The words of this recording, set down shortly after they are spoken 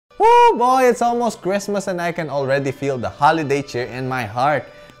Oh boy, it's almost Christmas and I can already feel the holiday cheer in my heart,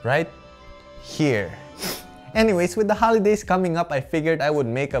 right here. Anyways, with the holidays coming up, I figured I would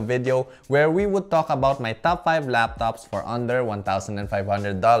make a video where we would talk about my top 5 laptops for under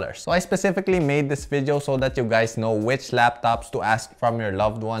 $1,500. So I specifically made this video so that you guys know which laptops to ask from your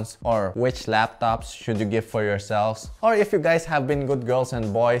loved ones, or which laptops should you give for yourselves. Or if you guys have been good girls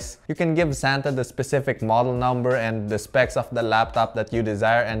and boys, you can give Santa the specific model number and the specs of the laptop that you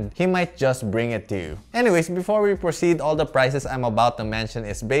desire and he might just bring it to you. Anyways, before we proceed, all the prices I'm about to mention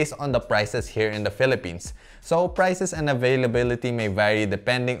is based on the prices here in the Philippines. So prices and availability may vary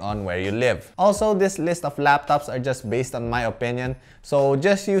depending on where you live. Also, this list of laptops are just based on my opinion, so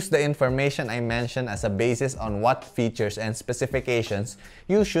just use the information I mentioned as a basis on what features and specifications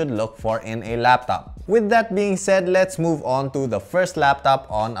you should look for in a laptop. With that being said, let's move on to the first laptop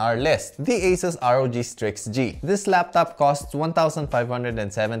on our list, the Asus ROG Strix G. This laptop costs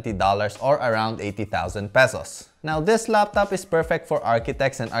 $1,570 or around 80,000 pesos. Now, this laptop is perfect for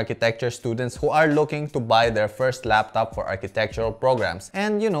architects and architecture students who are looking to buy their first laptop for architectural programs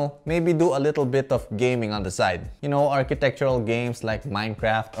and, maybe do a little bit of gaming on the side. Architectural games like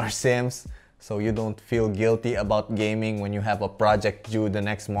Minecraft or Sims, so you don't feel guilty about gaming when you have a project due the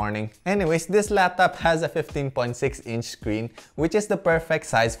next morning. Anyways, this laptop has a 15.6-inch screen, which is the perfect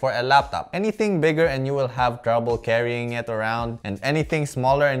size for a laptop. Anything bigger and you will have trouble carrying it around, and anything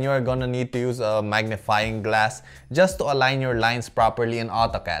smaller and you are gonna need to use a magnifying glass just to align your lines properly in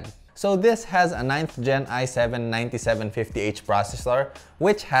AutoCAD. So this has a 9th Gen i7 9750H processor,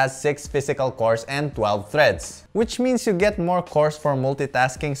 which has 6 physical cores and 12 threads. Which means you get more cores for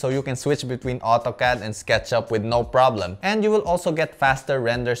multitasking, so you can switch between AutoCAD and SketchUp with no problem. And you will also get faster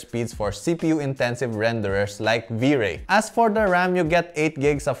render speeds for CPU-intensive renderers like V-Ray. As for the RAM, you get 8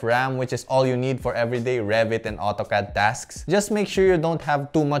 gigs of RAM, which is all you need for everyday Revit and AutoCAD tasks. Just make sure you don't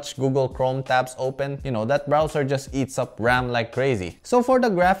have too much Google Chrome tabs open. That browser just eats up RAM like crazy. So for the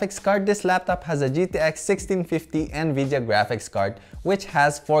graphics card, this laptop has a GTX 1650 NVIDIA graphics card, which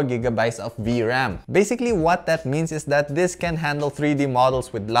has 4 GB of VRAM. Basically, what that means is that this can handle 3D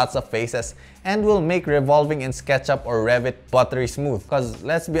models with lots of faces and will make revolving in SketchUp or Revit buttery smooth. Cause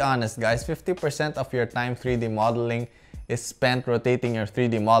let's be honest guys, 50% of your time 3D modeling is spent rotating your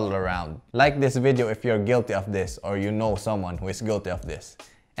 3D model around. Like this video if you're guilty of this or you know someone who is guilty of this.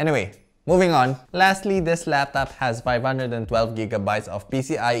 Anyway, moving on. Lastly, this laptop has 512 GB of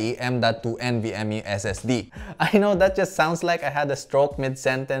PCIe M.2 NVMe SSD. I know that just sounds like I had a stroke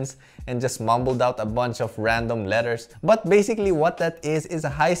mid-sentence and just mumbled out a bunch of random letters. But basically what that is a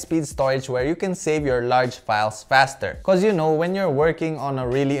high-speed storage where you can save your large files faster. Cause when you're working on a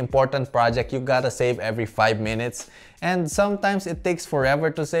really important project, you gotta save every 5 minutes. And sometimes it takes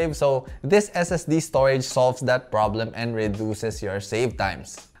forever to save, so this SSD storage solves that problem and reduces your save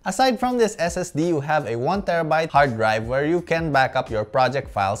times. Aside from this SSD, you have a 1TB hard drive where you can back up your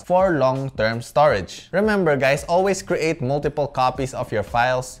project files for long-term storage. Remember guys, always create multiple copies of your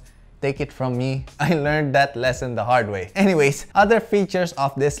files. Take it from me, I learned that lesson the hard way. Anyways, other features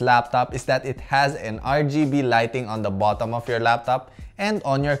of this laptop is that it has an RGB lighting on the bottom of your laptop and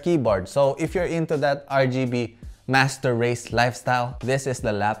on your keyboard. So if you're into that RGB master race lifestyle, this is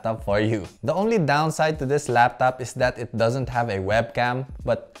the laptop for you. The only downside to this laptop is that it doesn't have a webcam,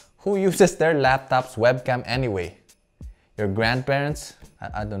 but who uses their laptop's webcam anyway? Your grandparents?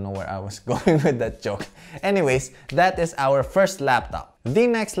 I don't know where I was going with that joke. Anyways, that is our first laptop. The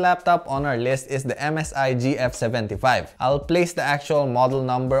next laptop on our list is the MSI GF75. I'll place the actual model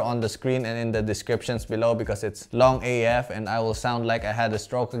number on the screen and in the descriptions below because it's long AF and I will sound like I had a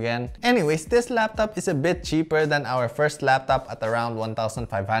stroke again. Anyways, this laptop is a bit cheaper than our first laptop at around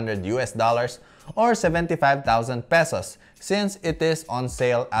 $1,500 US or 75,000 pesos since it is on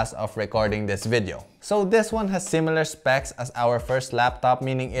sale as of recording this video. So this one has similar specs as our first laptop,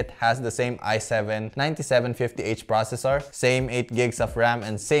 meaning it has the same i7 9750H processor, same 8 gigs of RAM,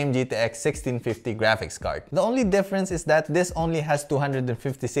 and same GTX 1650 graphics card. The only difference is that this only has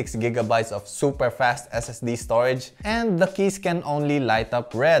 256 GB of super fast SSD storage, and the keys can only light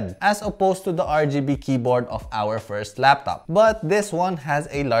up red, as opposed to the RGB keyboard of our first laptop. But this one has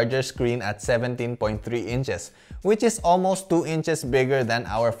a larger screen at 17.3 inches, which is almost 2 inches bigger than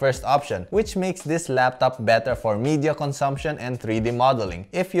our first option, which makes this laptop better for media consumption and 3D modeling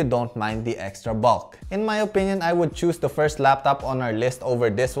if you don't mind the extra bulk. In my opinion, I would choose the first laptop on our list over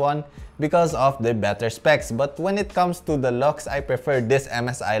this one because of the better specs, but when it comes to the looks, I prefer this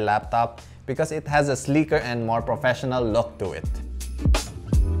MSI laptop because it has a sleeker and more professional look to it.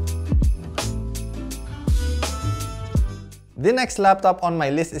 The next laptop on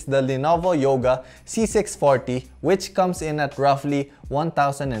my list is the Lenovo Yoga C640, which comes in at roughly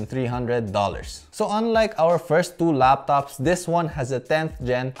 $1,300. So unlike our first two laptops, this one has a 10th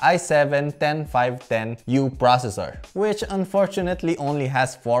gen i7-10510U processor, which unfortunately only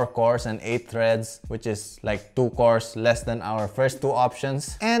has 4 cores and 8 threads, which is like 2 cores less than our first two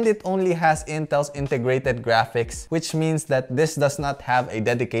options. And it only has Intel's integrated graphics, which means that this does not have a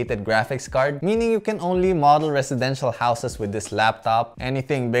dedicated graphics card, meaning you can only model residential houses with this laptop.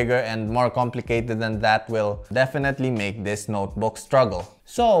 Anything bigger and more complicated than that will definitely make this notebook struggle.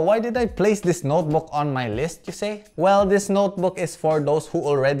 So why did I place this notebook on my list, you say? Well, this notebook is for those who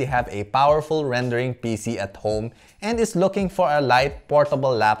already have a powerful rendering PC at home and is looking for a light,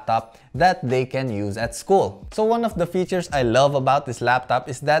 portable laptop that they can use at school. So one of the features I love about this laptop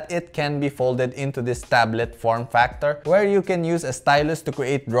is that it can be folded into this tablet form factor, where you can use a stylus to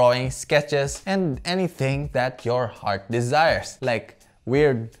create drawings, sketches, and anything that your heart desires, like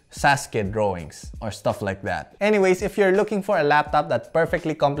weird Sasuke drawings or stuff like that. Anyways, if you're looking for a laptop that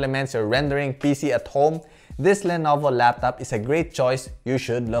perfectly complements your rendering PC at home, this Lenovo laptop is a great choice you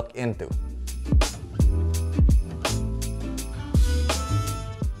should look into.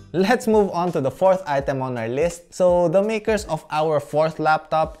 Let's move on to the fourth item on our list. So the makers of our fourth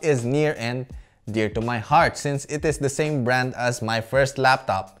laptop is near and dear to my heart, since it is the same brand as my first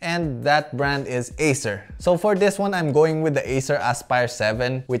laptop, and that brand is Acer. So for this one, I'm going with the Acer Aspire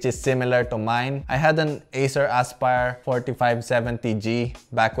 7, which is similar to mine. I had an Acer Aspire 4570G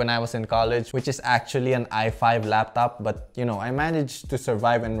back when I was in college, which is actually an i5 laptop, but you know, I managed to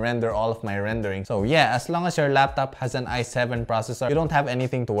survive and render all of my rendering. So yeah, as long as your laptop has an i7 processor, you don't have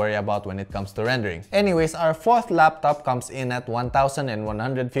anything to worry about when it comes to rendering. Anyways, our fourth laptop comes in at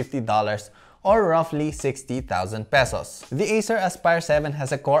 $1,150, or roughly 60,000 pesos. The Acer Aspire 7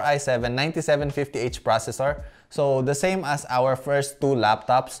 has a Core i7-9750H processor, so the same as our first two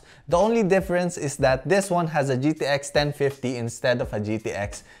laptops. The only difference is that this one has a GTX 1050 instead of a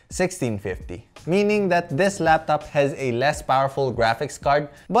GTX 1650, meaning that this laptop has a less powerful graphics card,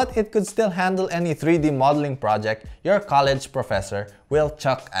 but it could still handle any 3D modeling project your college professor will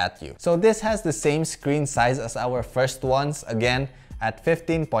chuck at you. So this has the same screen size as our first ones, again at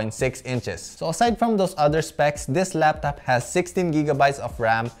 15.6 inches. So aside from those other specs, this laptop has 16 GB of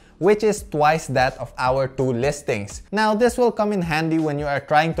RAM, which is twice that of our two listings. Now, this will come in handy when you are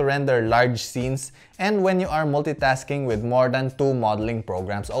trying to render large scenes and when you are multitasking with more than 2 modeling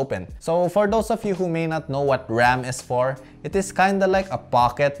programs open. So for those of you who may not know what RAM is for, it is kinda like a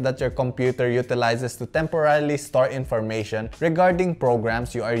pocket that your computer utilizes to temporarily store information regarding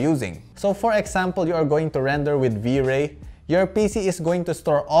programs you are using. So for example, you are going to render with V-Ray. Your PC is going to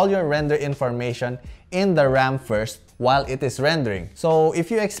store all your render information in the RAM first while it is rendering. So if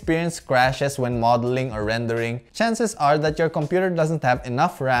you experience crashes when modeling or rendering, chances are that your computer doesn't have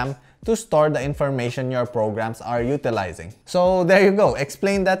enough RAM to store the information your programs are utilizing. So there you go,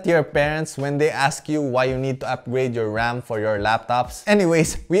 explain that to your parents when they ask you why you need to upgrade your RAM for your laptops.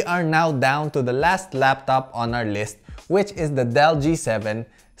 Anyways, we are now down to the last laptop on our list, which is the Dell G7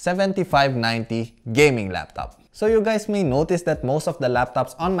 7590 gaming laptop. So you guys may notice that most of the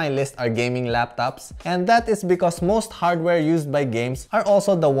laptops on my list are gaming laptops, and that is because most hardware used by games are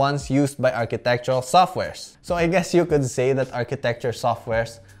also the ones used by architectural softwares. So I guess you could say that architecture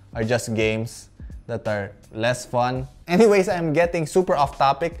softwares are just games that are less fun. Anyways, I'm getting super off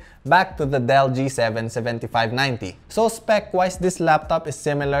topic. Back to the Dell G7 7590. So spec-wise, this laptop is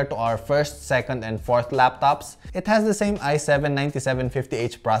similar to our first, second, and fourth laptops. It has the same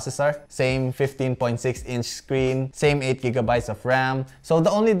i7-9750H processor, same 15.6-inch screen, same 8 GB of RAM. So the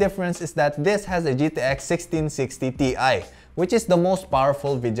only difference is that this has a GTX 1660 Ti, which is the most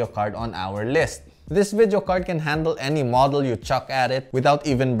powerful video card on our list. This video card can handle any model you chuck at it without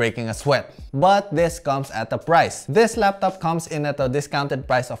even breaking a sweat. But this comes at a price. This laptop comes in at a discounted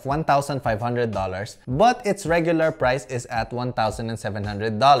price of $1,500, but its regular price is at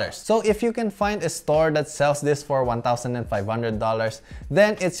 $1,700. So if you can find a store that sells this for $1,500,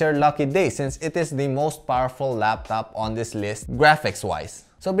 then it's your lucky day, since it is the most powerful laptop on this list graphics wise.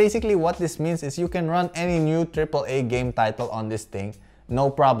 So basically what this means is you can run any new AAA game title on this thing, no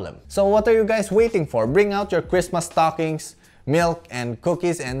problem. So what are you guys waiting for? Bring out your Christmas stockings, milk, and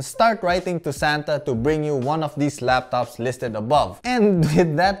cookies, and start writing to Santa to bring you one of these laptops listed above. And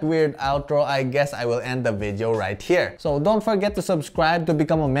with that weird outro, I guess I will end the video right here. So don't forget to subscribe to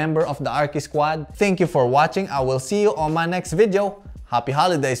become a member of the Arky Squad. Thank you for watching. I will see you on my next video. Happy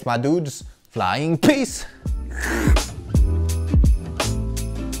holidays, my dudes. Flying peace!